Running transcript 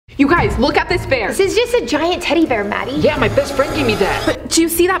You guys, look at this bear. This is just a giant teddy bear, Maddie. Yeah, my best friend gave me that. But do you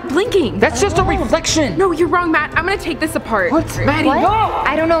see that blinking? That's just a reflection. No, you're wrong, Matt. I'm gonna take this apart. What? Maddie, What? no!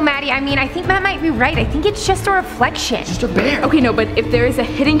 I don't know, Maddie. I mean, I think Matt might be right. I think it's just a reflection. Just a bear. Okay, no, but if there is a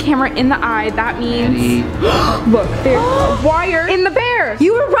hidden camera in the eye, that means... Look, there's a wire in the bear.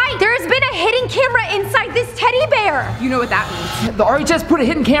 You were right. There has been a hidden camera inside this teddy bear. You know what that means. The RHS put a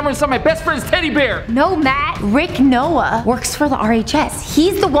hidden camera inside my best friend's teddy bear. No, Matt. Rick Noah works for the RHS.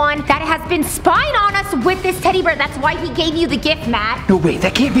 He's the one that has been spying on us with this teddy bear. That's why he gave you the gift, Matt. No, wait,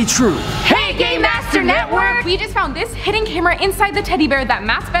 that can't be true. Hey, Game Master Network! We just found this hidden camera inside the teddy bear that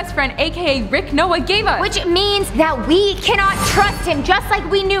Matt's best friend, aka Rick Noah, gave us. Which means that we cannot trust him, just like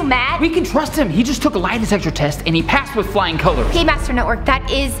we knew, Matt. We can trust him. He just took a lie detector test and he passed with flying colors. Game Master Network,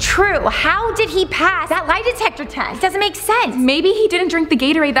 that is true. How did he pass that lie detector test? It doesn't make sense. Maybe he didn't drink the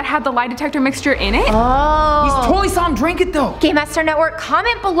Gatorade that had the lie detector mixture in it? Oh. We totally saw him drink it though. Game Master Network,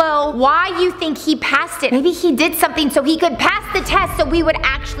 comment below why you think he passed it. Maybe he did something so he could pass the test so we would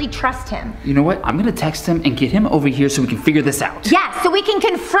actually trust him. You know what? I'm gonna text him and get him over here so we can figure this out. Yeah, so we can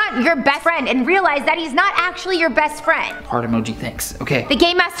confront your best friend and realize that he's not actually your best friend. Heart emoji, thanks. Okay. The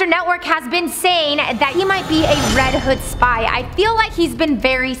Game Master Network has been saying that he might be a Red Hood spy. I feel like he's been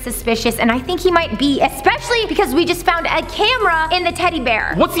very suspicious, and I think he might be, especially because we just found a camera in the teddy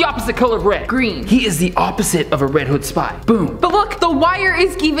bear. What's the opposite color of red? Green. He is the opposite of a Red Hood spy. Boom. But look, the wire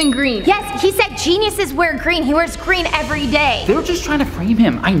is even green. Yes, he said geniuses wear green. He wears green every day. They were just trying to frame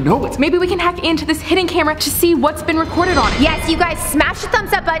him. I know it. Maybe we can hack into this hidden camera to see what's been recorded on it. Yes, you guys, smash the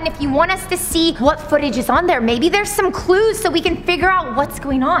thumbs up button if you want us to see what footage is on there. Maybe there's some clues so we can figure out what's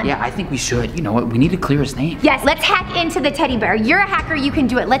going on. Yeah, I think we should. You know what? We need to clear his name. Yes, let's hack into the teddy bear. You're a hacker, you can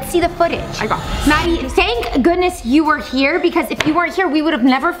do it. Let's see the footage. I got this. Maddie, thank goodness you were here, because if you weren't here, we would have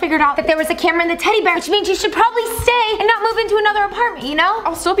never figured out that there was a camera in the teddy bear, which means you should probably stay and not move into another apartment, you know?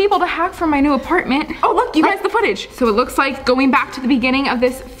 I'll still be able to hack from my new apartment. Oh, look, you guys, the footage. So it looks like going back to the beginning of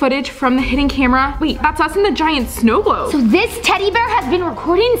this footage from the hidden camera. Wait, that's us in the giant snow globe. So this teddy bear has been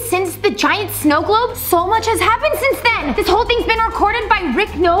recording since the giant snow globe? So much has happened since then. This whole thing's been recorded by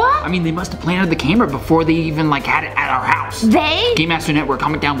Rick Noah? I mean, they must have planted the camera before they even had it at our house. They? Game Master Network,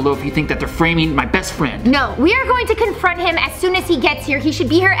 comment down below if you think that they're framing my best friend. No, we are going to confront him as soon as he gets here. He should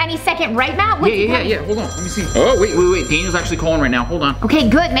be here any second, right, Matt? Yeah. Hold on, let me see. Oh, wait. Daniel's actually calling right now. Hold on. Okay,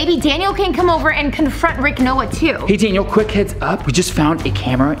 good. Maybe Daniel can come over and confront Rick Noah too. Hey Daniel, quick heads up. We just found a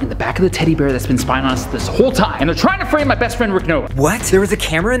camera in the back of the teddy bear that's been spying on us this whole time. And they're trying to frame my best friend Rick Noah. What? There was a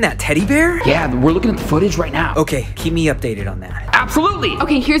camera in that teddy bear? Yeah, we're looking at the footage right now. Okay, keep me updated on that. Absolutely.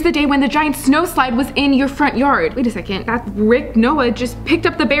 Okay, here's the day when the giant snow slide was in your front yard. Wait a second, that Rick Noah just picked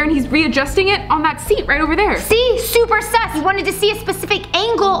up the bear and he's readjusting it on that seat right over there. See? Super sus. He wanted to see a specific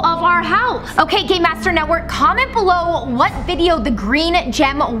angle of our house. Okay, Game Master Network, comment below what video the green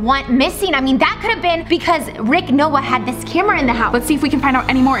gem went missing. I mean, that could have been because Rick Noah had this camera in the house. Let's see if we can find out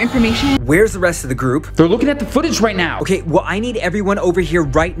any more information. Where's the rest of the group? They're looking at the footage right now. Okay, well, I need everyone over here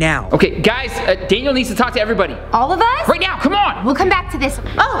right now. Okay, guys, Daniel needs to talk to everybody. All of us? Right now, come on. We'll come back to this.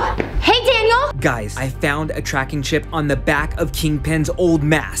 Oh, hey Daniel. Guys, I found a tracking chip on the back of Kingpin's old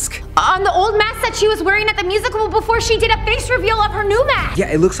mask. On the old mask that she was wearing at the musical before she did a face reveal of her new mask.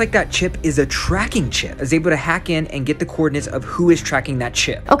 Yeah, it looks like that chip is a tracking chip. I was able to hack in and get the coordinates of who is tracking that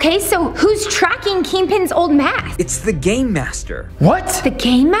chip. Okay, so who's tracking Kingpin's old mask? It's the Game Master. What? The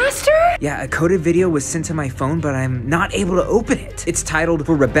Game Master? Yeah, a coded video was sent to my phone, but I'm not able to open it. It's titled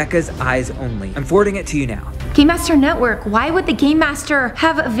For Rebecca's Eyes Only. I'm forwarding it to you now. Game Master Network, why would the Game Master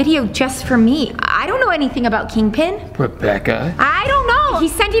have a video just for me? I don't know anything about Kingpin. Rebecca? I don't know.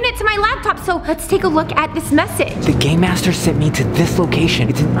 He's sending it to my laptop, so let's take a look at this message. The Game Master sent me to this location.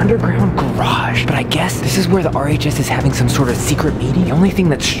 It's an underground garage, but I guess this is where the RHS is having some sort of secret meeting. The only thing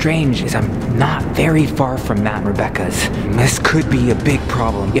that's strange is I'm not very far from Matt and Rebecca's. This could be a big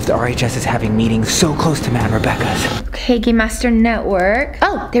problem if the RHS is having meetings so close to Matt and Rebecca's. Okay, Game Master Network.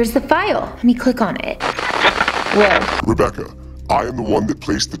 Oh, there's the file. Let me click on it. Whoa. Rebecca, I am the one that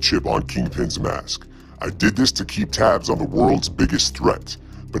placed the chip on Kingpin's mask. I did this to keep tabs on the world's biggest threat,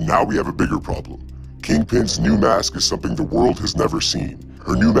 but now we have a bigger problem. Kingpin's new mask is something the world has never seen.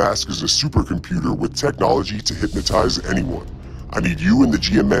 Her new mask is a supercomputer with technology to hypnotize anyone. I need you and the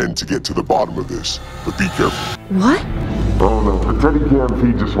GMN to get to the bottom of this, but be careful. What? Oh no, the Teddy Cam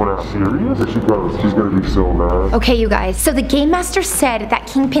feed just went out. Serious? There she goes. She's gonna be so mad. Okay, you guys, so the Game Master said that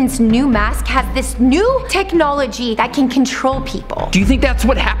Kingpin's new mask has this new technology that can control people. Do you think that's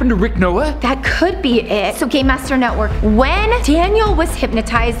what happened to Rick Noah? That could be it. So Game Master Network, when Daniel was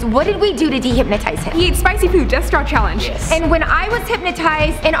hypnotized, what did we do to dehypnotize him? He ate spicy food, Death Straw Challenge. Yes. And when I was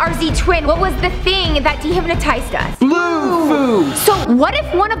hypnotized in RZ Twin, what was the thing that dehypnotized us? Blue food! food. So what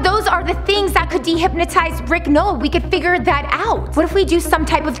if one of those are the things that could dehypnotize Rick Noah? We could figure that out. What if we do some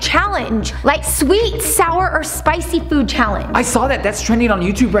type of challenge? Like sweet, sour, or spicy food challenge? I saw that. That's trending on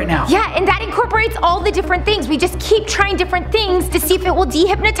YouTube right now. Yeah, and that incorporates all the different things. We just keep trying different things to see if it will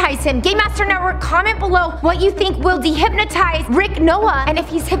dehypnotize him. Game Master Network, comment below what you think will dehypnotize Rick Noah and if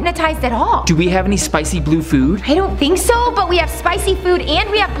he's hypnotized at all. Do we have any spicy blue food? I don't think so, but we have spicy food and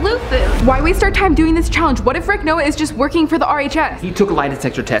we have blue food. Why waste our time doing this challenge? What if Rick Noah is just working for the RHS? He took a lie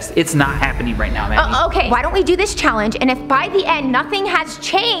detector test. It's not happening right now, man. Okay, why don't we do this challenge, and if by the end nothing has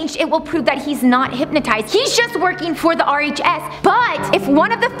changed, it will prove that he's not hypnotized. He's just working for the RHS. But if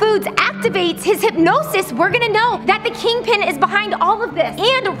one of the foods activates his hypnosis, we're gonna know that the Kingpin is behind all of this,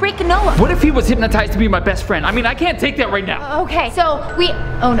 and Rick Noah. What if he was hypnotized to be my best friend? I mean, I can't take that right now. Okay, so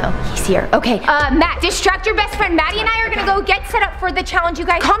oh no, he's here. Okay, Matt, distract your best friend. Maddie and I are gonna go get set up for the challenge, you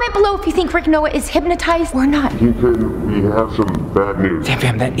guys. Comment below if you think Rick Noah is hypnotized or not. Kingpin, we have some bad news. Damn,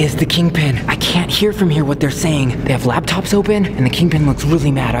 fam, that is the Kingpin. I can't hear from here what they're saying. They have laptops open, and the Kingpin looks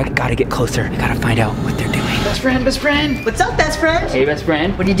really mad. I gotta get closer. I gotta find out what they're doing. Best friend, best friend. What's up, best friend? Hey, best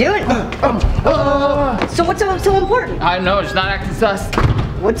friend. What are you doing? So what's so important? I know, it's not acting sus.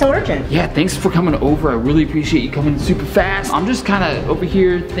 What's so urgent? Yeah, thanks for coming over. I really appreciate you coming super fast. I'm just kind of over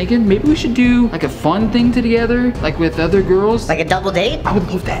here thinking maybe we should do like a fun thing together, like with other girls. Like a double date? I would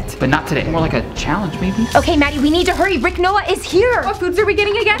love that, but not today. More like a challenge, maybe. Okay, Maddie, we need to hurry. Rick Noah is here. What foods are we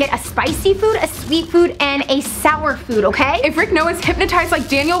getting again? Get a spicy food, a sweet food, and a sour food, okay? If Rick Noah's hypnotized like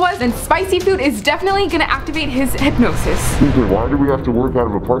Daniel was, then spicy food is definitely gonna activate his hypnosis. Kingpin, why do we have to work out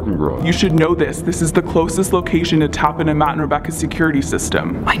of a parking garage? You should know this. This is the closest location to tap into Matt and Rebecca's security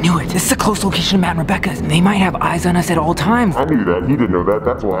system. I knew it. This is a close location to Matt and Rebecca's. They might have eyes on us at all times. I knew that. He didn't know that.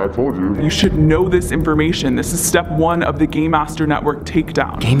 That's why I told you. You should know this information. This is step 1 of the Game Master Network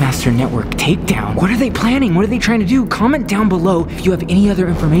takedown. Game Master Network takedown? What are they planning? What are they trying to do? Comment down below if you have any other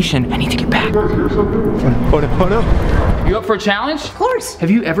information. I need to get back. You guys hear something? Oh no. You up for a challenge? Of course.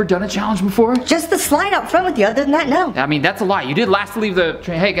 Have you ever done a challenge before? Just the slide out front with you. Other than that, no. I mean, that's a lie. You did last to leave the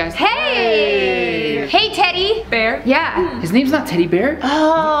train. Hey, guys. Hey! Hey, Teddy. Bear? Yeah. His name's not Teddy Bear.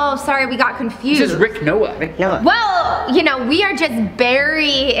 Oh, sorry, we got This confused. is Rick Noah. Rick Noah. Well, you know, we are just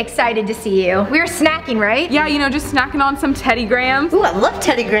very excited to see you. We're snacking, right? Yeah, you know, just snacking on some Teddy Grahams. Ooh, I love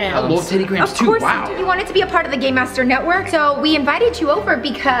Teddy Grahams. I love Teddy Grahams Of too. course Wow. you do. You wanted to be a part of the Game Master Network, so we invited you over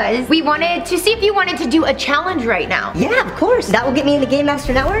because we wanted to see if you wanted to do a challenge right now. Yeah, of course. That will get me in the Game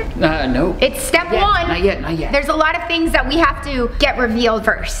Master Network? No. It's step 1. Not yet, not yet. There's a lot of things that we have to get revealed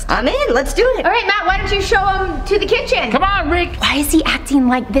first. I'm in. Let's do it. All right, Matt, why don't you show him to the kitchen? Come on, Rick. Why is he acting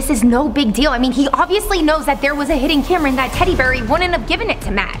like this is no big deal? I mean, he obviously knows that there was a hidden camera in that teddy bear. He wouldn't have given it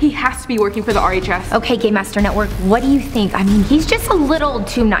to Matt. He has to be working for the RHS. Okay, Game Master Network, what do you think? I mean, he's just a little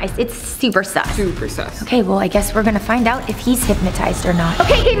too nice. It's super sus. Super sus. Okay, well, I guess we're gonna find out if he's hypnotized or not.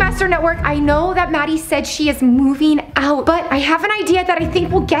 Okay, Game Master Network, I know that Maddie said she is moving out, but I have an idea that I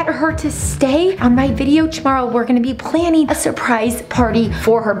think will get her to stay. On my video tomorrow, we're gonna be planning a surprise party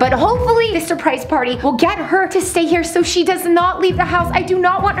for her, but hopefully this surprise party will get her to stay here so she does not leave the house. I do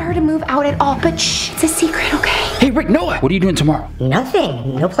not want her to move out at all, but shh, it's a secret, okay? Hey, Rick Noah. What are you doing tomorrow?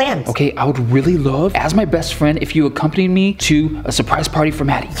 Nothing. No plans. Okay, I would really love, as my best friend, if you accompanied me to a surprise party for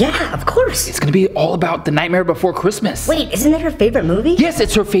Maddie. Yeah, of course. It's gonna be all about The Nightmare Before Christmas. Wait, isn't that her favorite movie? Yes,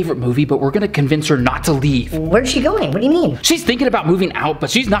 it's her favorite movie, but we're gonna convince her not to leave. Where's she going? What do you mean? She's thinking about moving out, but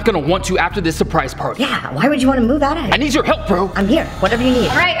she's not gonna want to after this surprise party. Yeah, why would you want to move out of I it? need your help, bro. I'm here. Whatever you need.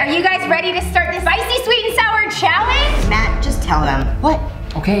 All right, are you guys ready to start the spicy, sweet, and sour challenge? Matt, just tell them. What?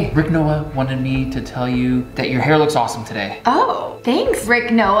 Okay, Rick Noah wanted me to tell you that your hair looks awesome today. Oh, thanks,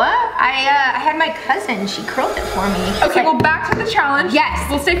 Rick Noah. I had my cousin, she curled it for me. Okay, well, back to the challenge. Yes.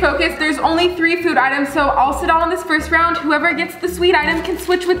 We'll stay focused. There's only 3 food items, so I'll sit out on this first round. Whoever gets the sweet item can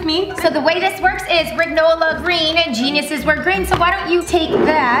switch with me. So the way this works is Rick Noah loves green and geniuses wear green, so why don't you take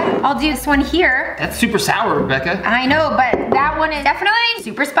that? I'll do this one here. That's super sour, Rebecca. I know, but that one is definitely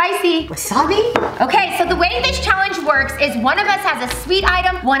super spicy. Wasabi? Okay, so the way this challenge works is one of us has a sweet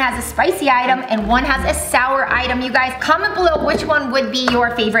item, one has a spicy item, and one has a sour item. You guys comment below which one would be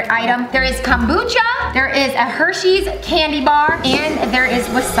your favorite item. There is kombucha, there is a Hershey's candy bar, and there is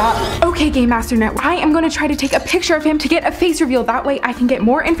wasabi. Okay, Game Master Network. I am going to try to take a picture of him to get a face reveal. That way I can get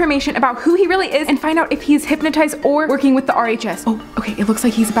more information about who he really is and find out if he's hypnotized or working with the RHS. Oh, okay, it looks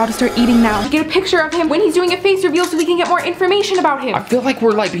like he's about to start eating now. Get a picture of him when he's doing a face reveal so we can get more information about him. I feel like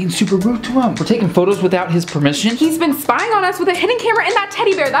we're like being super rude to him. We're taking photos without his permission. He's been spying on us with a hidden camera in that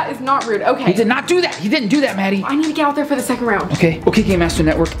teddy bear. That is not rude. Okay. He did not do that. He didn't do that, Maddie. I need to get out there for the second round. Okay, Game Master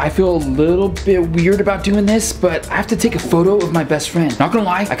Network. I feel a little bit weird about doing this, but I have to take a photo of my best friend. Not gonna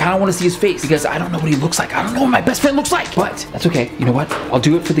lie, I kind of want to see his face because I don't know what he looks like. I don't know what my best friend looks like, but that's okay. You know what? I'll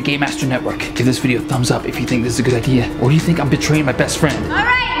do it for the Game Master Network. Give this video a thumbs up if you think this is a good idea, or do you think I'm betraying my best friend? All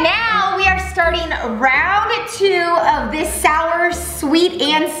right, now we are starting round 2 of this sour, sweet,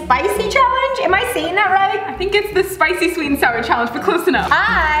 and spicy challenge. Am I saying that right? I think it's the spicy, sweet, and sour challenge, but close enough.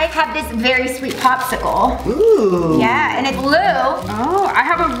 I have this very sweet popsicle. Ooh. Yeah, and it's blue. Oh, I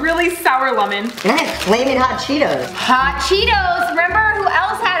have a really sour lemon. And I have flaming hot Cheetos. Hot Cheetos. Remember who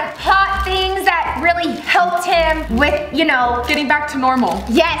else had hot things that really helped him with, you know, Getting back to normal.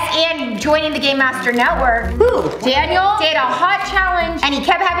 yes, and joining the Game Master Network. Ooh. Daniel did a hot challenge, and he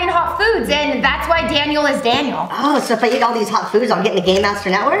kept having hot foods, and that's why Daniel is Daniel. Oh, so if I eat all these hot foods, I'll get in the Game Master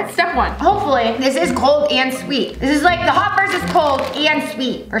Network? Step 1. Hopefully, this is cold and sweet. This is like the hot versus cold and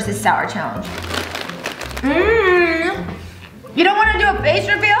sweet versus sour challenge. You don't want to do a face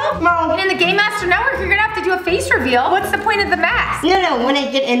reveal? No. And in the Game Master Network, you're gonna have to do a face reveal. What's the point of the mask? No, when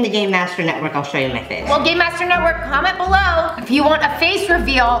I get in the Game Master Network, I'll show you my face. Well, Game Master Network, comment below if you want a face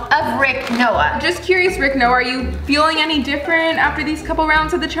reveal of Rick Noah. Just curious, Rick Noah, are you feeling any different after these couple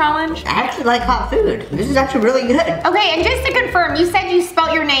rounds of the challenge? I actually like hot food. This is actually really good. Okay, and just to confirm, you said you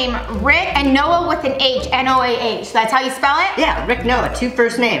spelt your name Rick and Noah with an H, N-O-A-H. So that's how you spell it? Yeah, Rick Noah, 2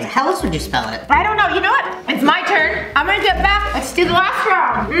 first names. How else would you spell it? I don't know. You know what? It's my turn. I'm gonna get back. Let's do the last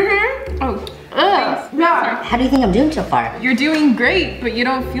round. Oh, Ugh. Yeah. How do you think I'm doing so far? you're doing great, but you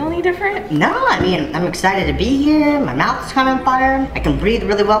don't feel any different? No, I mean, I'm excited to be here. My mouth's kind of on fire. I can breathe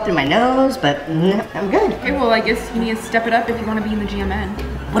really well through my nose, but I'm good. Okay, well, I guess you need to step it up if you want to be in the GMN.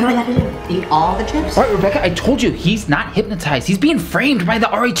 What do I gotta do? Eat all the chips? All right, Rebecca, I told you, he's not hypnotized. He's being framed by the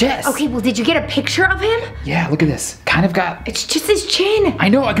RHS. Okay, well, did you get a picture of him? Yeah, look at this. Kind of got... It's just his chin. I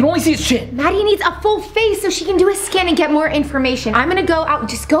know, I can only see his chin. Maddie needs a full face so she can do a scan and get more information. I'm gonna go out.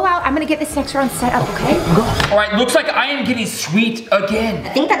 Just go out. I'm gonna get this next round set up, okay? All right, looks like I am getting sweet again. I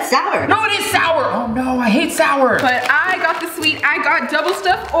think that's sour. No, it is sour. Oh no, I hate sour. But I got the sweet, I got double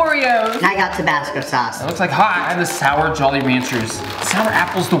stuffed Oreos. I got Tabasco sauce. That looks like hot. I have the sour Jolly Ranchers. Sour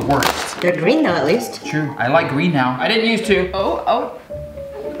apple's the worst. They're green though, at least. True, I like green now. I didn't used to. Oh.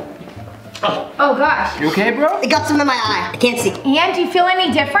 Oh gosh. You okay, bro? It got some in my eye. I can't see. And do you feel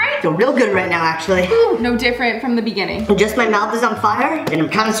any different? I feel real good right now, actually. No different from the beginning. Just my mouth is on fire, and I'm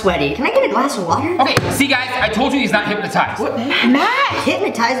kind of sweaty. Can I get a glass of water? Okay, see guys, I told you he's not hypnotized. What? Matt!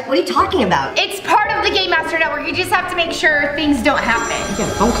 Hypnotized? What are you talking about? It's part of the Game Master Network. You just have to make sure things don't happen. I get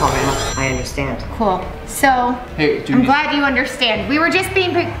a phone call right now. I understand. Cool. So, Hey, dude. I'm glad you understand. We were just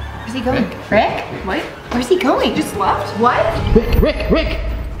being... Where's he going? Rick? What? Where's he going? Just left? What? Rick!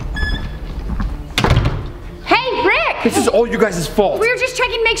 Hey, Rick! This is all you guys' fault. We were just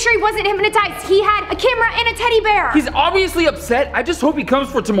checking to make sure he wasn't hypnotized. He had a camera and a teddy bear. He's obviously upset. I just hope he comes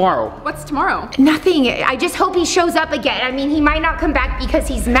for tomorrow. What's tomorrow? Nothing. I just hope he shows up again. I mean, he might not come back because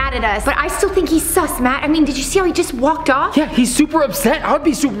he's mad at us, but I still think he's sus, Matt. I mean, did you see how he just walked off? Yeah, he's super upset. I would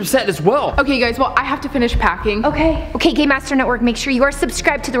be super upset as well. Okay, guys, well, I have to finish packing. Okay, Game Master Network, make sure you are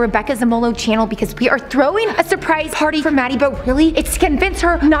subscribed to the Rebecca Zamolo channel because we are throwing a surprise party for Maddie, but really, it's to convince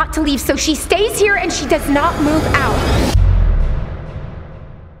her not to leave so she stays here and she does not move out.